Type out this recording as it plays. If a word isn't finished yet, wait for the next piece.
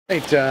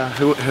Right,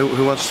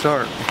 who wants to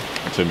start?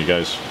 Tim, you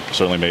guys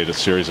certainly made a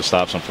series of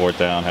stops on fourth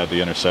down, had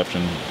the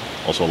interception,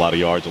 also a lot of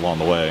yards along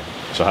the way.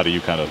 So how do you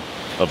kind of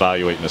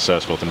evaluate and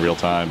assess both in real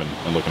time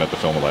and looking at the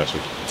film of last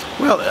week?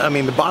 Well, I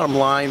mean, the bottom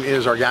line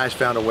is our guys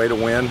found a way to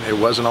win. It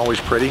wasn't always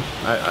pretty.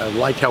 I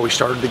liked how we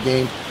started the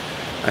game.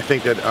 I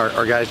think that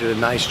our guys did a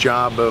nice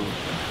job of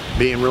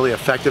being really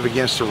effective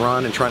against the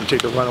run and trying to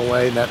take the run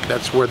away. And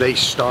that's where they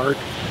start.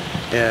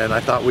 And I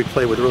thought we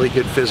played with really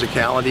good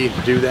physicality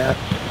to do that.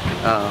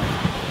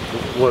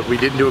 What we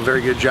didn't do a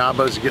very good job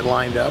of is get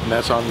lined up, and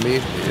that's on me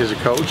as a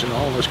coach and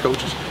all of us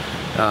coaches,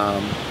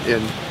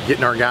 and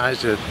getting our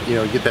guys to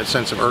get that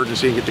sense of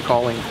urgency and get the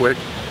call in quick.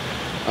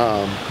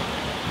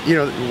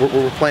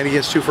 We're playing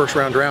against 2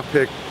 first-round draft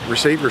pick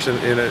receivers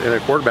in a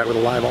quarterback with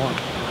a live arm.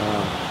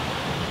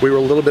 We were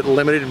a little bit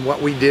limited in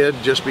what we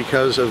did just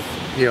because of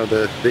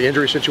the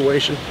injury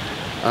situation.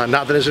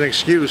 Not that as an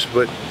excuse,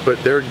 but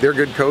they're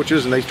good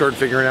coaches, and they started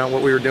figuring out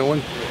what we were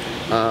doing.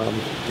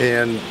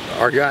 And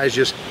our guys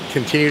just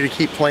continue to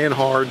keep playing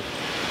hard.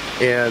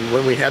 And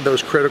when we had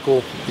those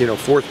critical,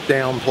 fourth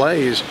down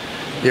plays,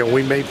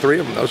 we made 3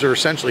 of them. Those are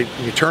essentially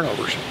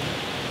turnovers.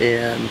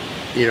 And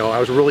I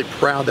was really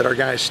proud that our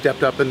guys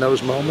stepped up in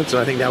those moments,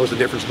 and I think that was the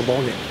difference in the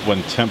ballgame.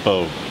 When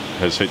tempo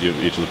has hit you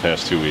each of the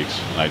past 2 weeks,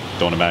 I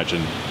don't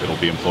imagine it'll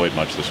be employed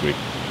much this week.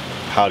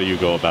 How do you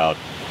go about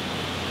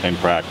in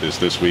practice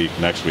this week,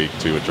 next week,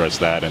 to address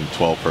that and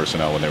 12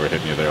 personnel when they were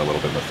hitting you there a little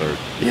bit in the third?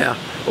 Yeah,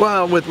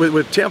 well,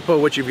 with tempo,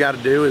 what you've got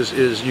to do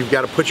is you've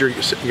got to put your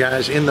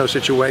guys in those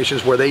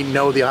situations where they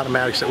know the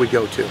automatics that we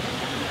go to.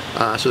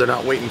 So they're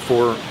not waiting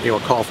for a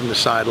call from the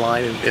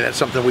sideline, and that's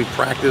something we've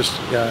practiced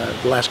the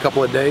last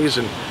couple of days,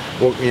 and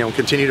we'll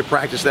continue to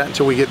practice that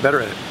until we get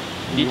better at it.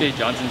 DJ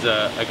Johnson's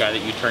a guy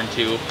that you turn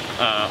to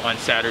on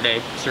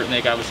Saturday. Certainly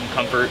a guy with some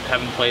comfort,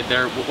 having played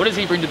there. What does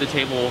he bring to the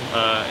table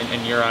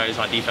in your eyes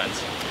on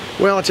defense?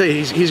 Well, I'll tell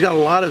you, he's got a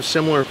lot of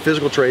similar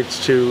physical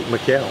traits to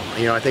Mikhail.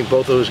 I think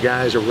both those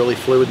guys are really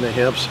fluid in the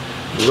hips,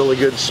 really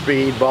good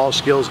speed, ball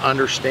skills,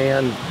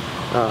 understand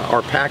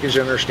our package,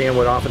 understand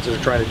what offenses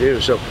are trying to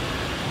do. So,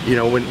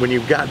 when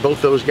you've got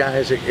both those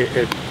guys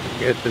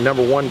at the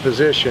number 1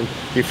 position,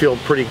 you feel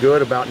pretty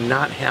good about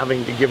not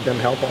having to give them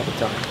help all the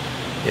time.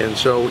 And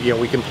so,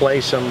 we can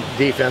play some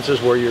defenses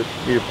where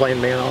you're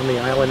playing man on the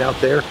island out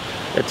there.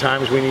 At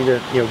times we need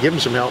to, give them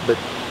some help, but,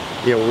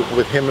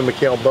 with him and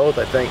Mikhail both,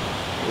 I think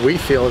we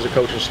feel as a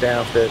coaching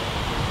staff that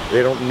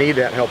they don't need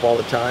that help all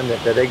the time,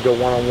 that they go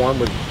one-on-one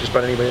with just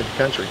about anybody in the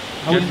country.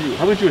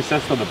 How would you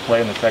assess the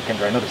play in the second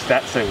drive? I know the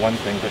stats say one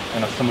thing, but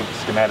some of the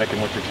schematic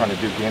and what you're trying to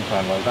do game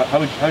plan-wise. How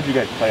would you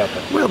guys play out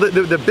there? Well,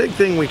 the big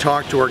thing we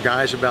talked to our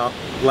guys about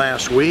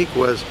last week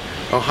was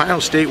Ohio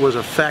State was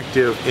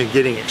effective in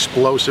getting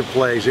explosive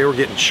plays. They were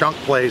getting chunk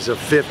plays of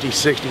 50,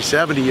 60,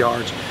 70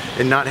 yards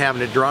and not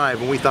having to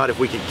drive. And we thought if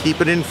we could keep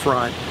it in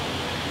front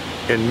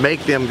and make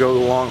them go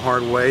the long,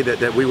 hard way,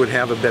 that we would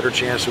have a better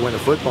chance to win a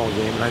football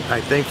game. And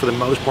I think for the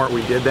most part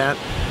we did that.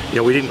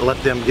 We didn't let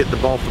them get the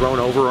ball thrown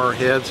over our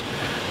heads.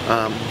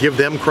 Give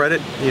them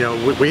credit.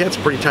 We had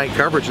some pretty tight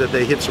coverage that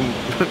they hit some,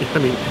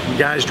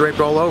 guys draped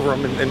all over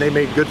them, and they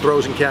made good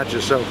throws and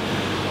catches. So,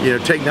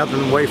 take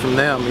nothing away from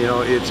them.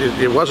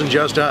 It wasn't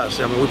just us.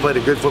 We played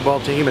a good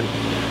football team, and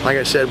like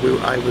I said,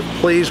 I was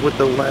pleased with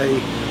the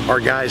way our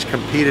guys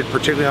competed,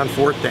 particularly on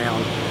fourth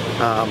down.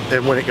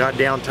 And when it got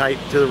down tight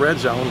to the red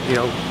zone,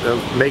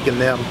 making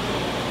them,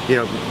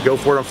 go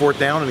for it on fourth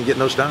down and getting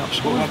those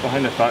stops. What was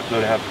behind the thought,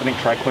 though, to have, I think,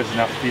 Triquez in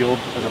that field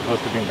as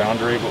opposed to being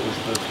boundary? What was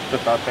the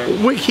thought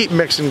there? We keep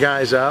mixing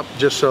guys up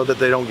just so that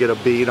they don't get a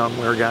beat on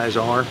where guys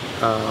are.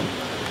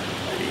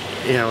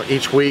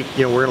 Each week,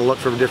 we're going to look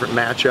for different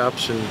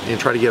matchups and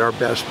try to get our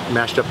best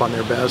matched up on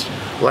their best.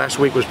 Last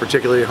week was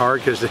particularly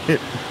hard because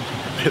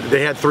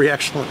they had 3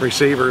 excellent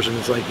receivers, and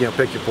it's like,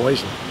 pick your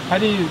poison. How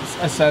do you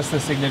assess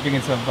the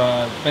significance of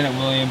Bennett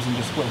Williams and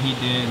just what he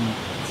did? And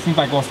it seems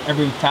like almost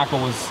every tackle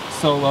was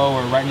solo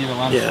or right near the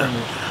line of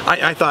scrimmage.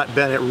 I thought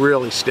Bennett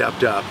really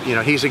stepped up.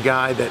 He's a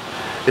guy that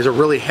is a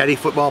really heady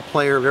football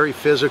player, very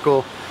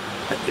physical.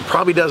 He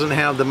probably doesn't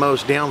have the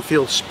most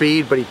downfield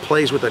speed, but he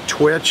plays with a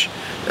twitch,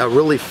 a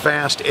really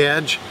fast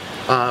edge,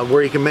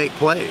 where he can make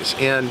plays.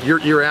 And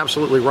you're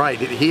absolutely right.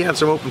 He had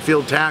some open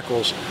field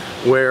tackles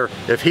where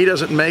if he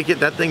doesn't make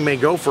it, that thing may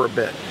go for a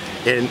bit.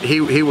 And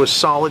he was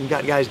solid and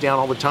got guys down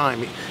all the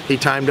time. He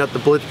timed up the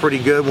blitz pretty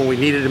good when we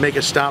needed to make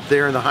a stop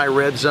there in the high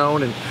red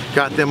zone and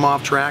got them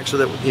off track so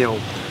that,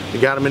 we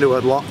got them into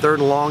a 3rd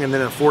and long and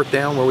then a 4th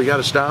down where we got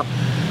to stop.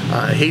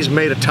 He's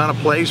made a ton of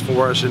plays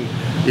for us, and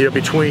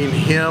between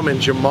him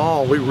and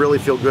Jamal, we really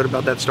feel good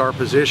about that star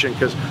position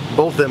because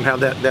both of them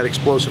have that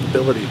explosive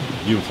ability.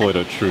 You employed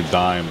a true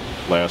dime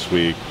last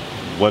week.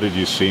 What did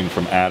you see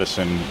from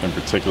Addison in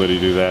particular to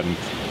do that, and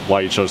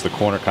why you chose the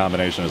corner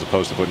combination as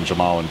opposed to putting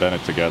Jamal and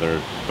Bennett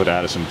together, put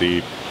Addison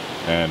deep,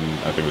 and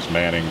I think it was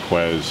Manning,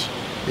 Quez,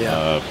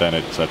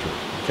 Bennett, etc.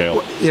 Kale.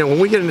 Well, when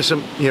we get into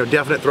some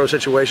definite throw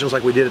situations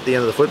like we did at the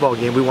end of the football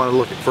game, we want to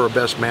look for our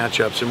best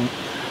matchups, and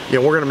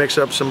we're going to mix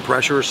up some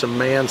pressure, some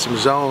man, some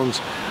zones.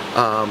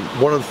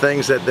 One of the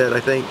things that I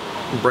think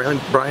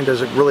Brian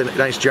does a really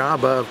nice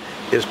job of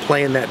is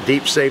playing that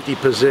deep safety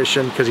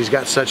position because he's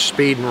got such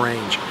speed and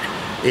range.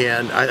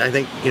 And I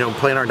think, you know,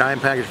 playing our dime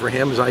package for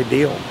him is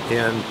ideal.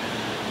 And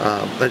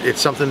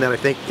it's something that I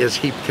think as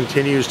he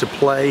continues to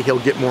play, he'll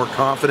get more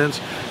confidence,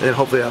 and then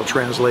hopefully that'll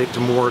translate to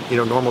more, you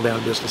know, normal down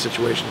and distance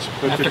situations.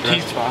 After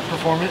Keith's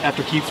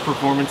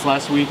performance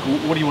last week,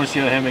 what do you want to see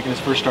out of him making his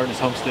first start in his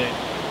home state?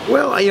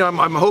 Well, you know,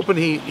 I'm hoping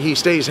he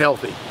stays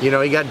healthy. You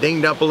know, he got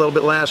dinged up a little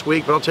bit last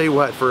week, but I'll tell you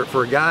what,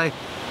 for a guy,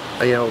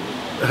 you know,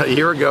 a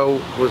year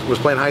ago was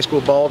playing high school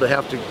ball to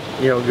have to,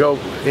 you know, go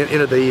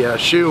into the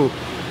shoe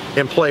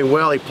and play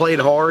well. He played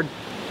hard.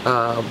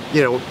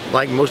 You know,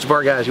 like most of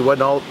our guys, he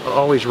wasn't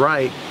always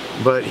right,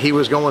 but he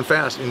was going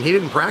fast. And he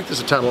didn't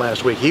practice a ton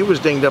last week. He was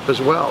dinged up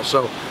as well.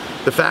 So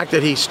the fact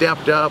that he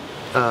stepped up,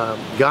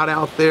 got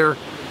out there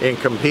and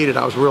competed,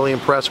 I was really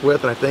impressed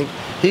with. And I think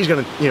he's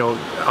going to, you know,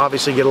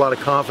 obviously get a lot of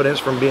confidence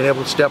from being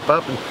able to step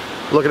up and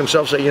look at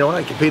himself and say, you know what,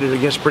 I competed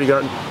against a pretty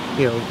good,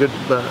 you know, good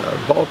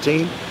ball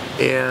team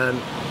and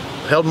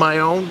held my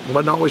own.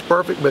 Wasn't always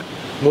perfect, but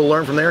we'll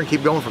learn from there and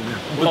keep going from there.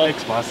 What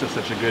makes Vasa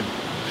such a good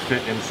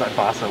fit inside?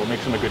 What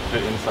makes him a good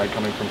fit inside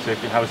coming from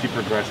safety? And how has he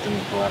progressed in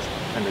the last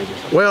 10 days or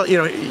so? Well, you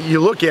know,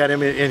 you look at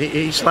him and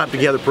he slapped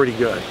together pretty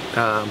good.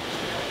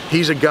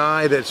 He's a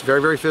guy that's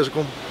very, very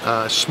physical,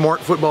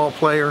 smart football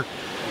player.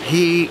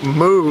 He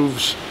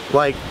moves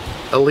like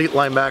elite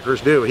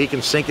linebackers do. He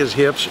can sink his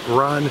hips,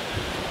 run,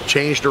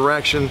 change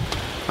direction.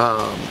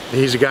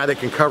 He's a guy that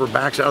can cover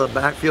backs out of the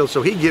backfield,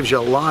 so he gives you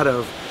a lot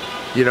of,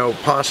 you know,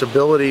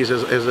 possibilities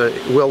as a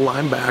will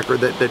linebacker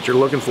that you're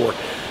looking for.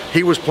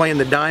 He was playing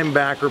the dime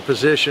backer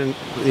position,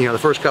 you know, the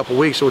first couple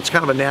weeks, so it's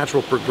kind of a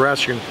natural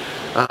progression.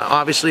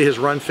 Obviously, his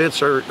run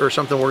fits are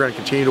something we're going to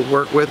continue to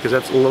work with because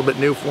that's a little bit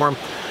new for him.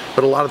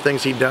 But a lot of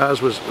things he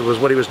does was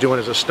what he was doing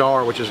as a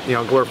star, which is, you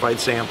know, glorified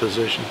Sam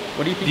position.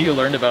 What do you think you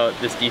learned about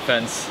this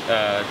defense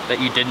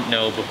that you didn't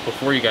know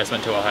before you guys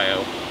went to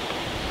Ohio?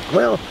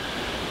 Well,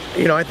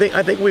 you know, I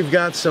think we've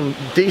got some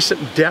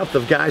decent depth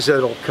of guys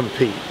that'll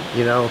compete,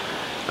 you know,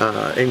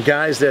 and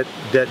guys that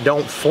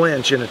don't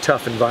flinch in a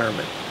tough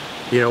environment.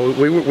 You know,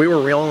 we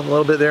were reeling a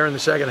little bit there in the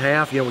second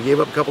half. You know, we gave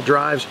up a couple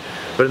drives,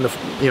 but in the,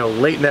 you know,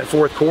 late in that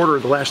fourth quarter,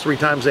 the last 3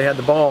 times they had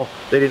the ball,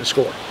 they didn't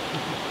score.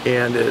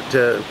 And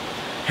to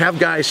have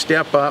guys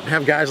step up,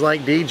 have guys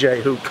like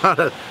DJ who caught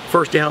a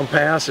first down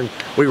pass, and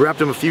we repped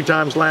him a few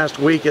times last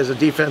week as a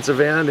defensive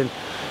end, and,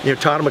 you know,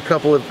 taught him a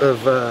couple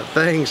of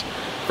things.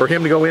 For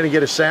him to go in and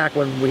get a sack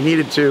when we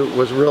needed to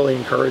was really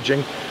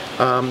encouraging.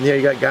 You know,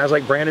 you got guys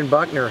like Brandon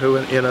Buckner who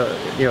in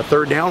a, you know,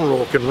 third down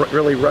role can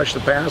really rush the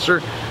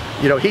passer.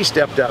 You know, he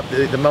stepped up.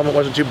 The moment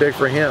wasn't too big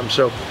for him.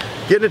 So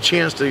getting a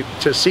chance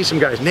to see some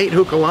guys. Nate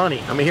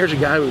Hukalani, I mean, here's a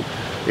guy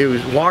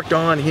who's walked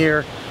on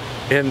here,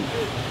 and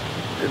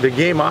the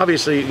game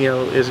obviously, you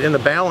know, is in the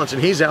balance,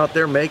 and he's out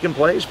there making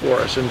plays for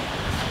us. And,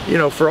 you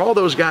know, for all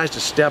those guys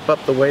to step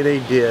up the way they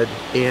did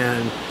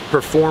and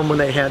perform when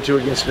they had to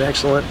against an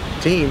excellent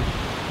team,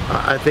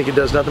 I think it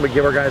does nothing but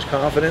give our guys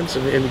confidence,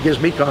 and it gives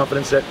me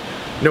confidence that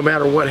no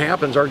matter what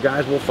happens, our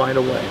guys will find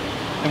a way.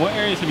 And what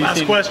areas have you seen?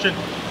 Last question.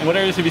 And what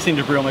areas have you seen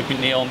Jabril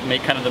McNeil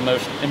make kind of the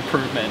most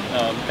improvement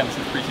kind of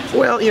since preseason?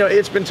 Well, you know,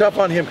 it's been tough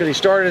on him because he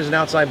started as an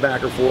outside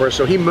backer for us,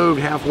 so he moved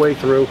halfway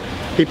through.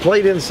 He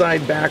played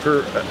inside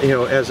backer, you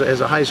know, as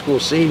a high school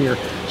senior,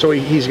 so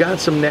he's got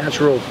some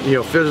natural, you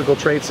know, physical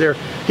traits there.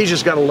 He's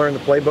just got to learn the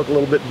playbook a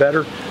little bit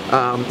better.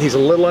 He's a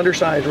little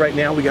undersized right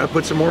now. We got to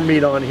put some more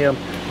meat on him,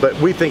 but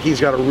we think he's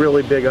got a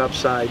really big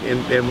upside.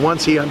 And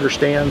once he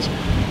understands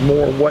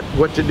more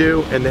what to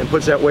do and then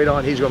puts that weight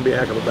on, he's going to be a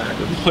heck of a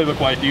backer.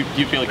 Playbook-wise, do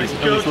you feel like he's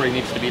at least where he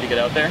needs to be to get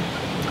out there?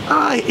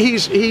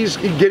 He's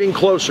getting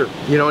closer.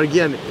 You know, and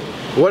again,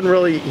 it wasn't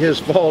really his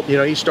fault. You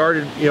know, he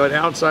started, you know, at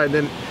outside,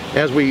 then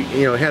as we,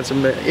 you know, had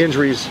some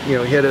injuries, you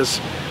know, hit us,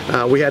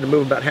 we had to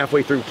move about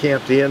halfway through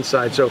camp to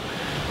inside. So,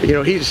 you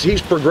know,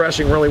 he's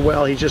progressing really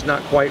well. He's just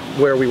not quite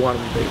where we want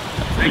him to be.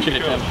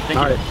 Appreciate it, Tim. Thank you.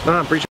 All right. No, I appreciate it.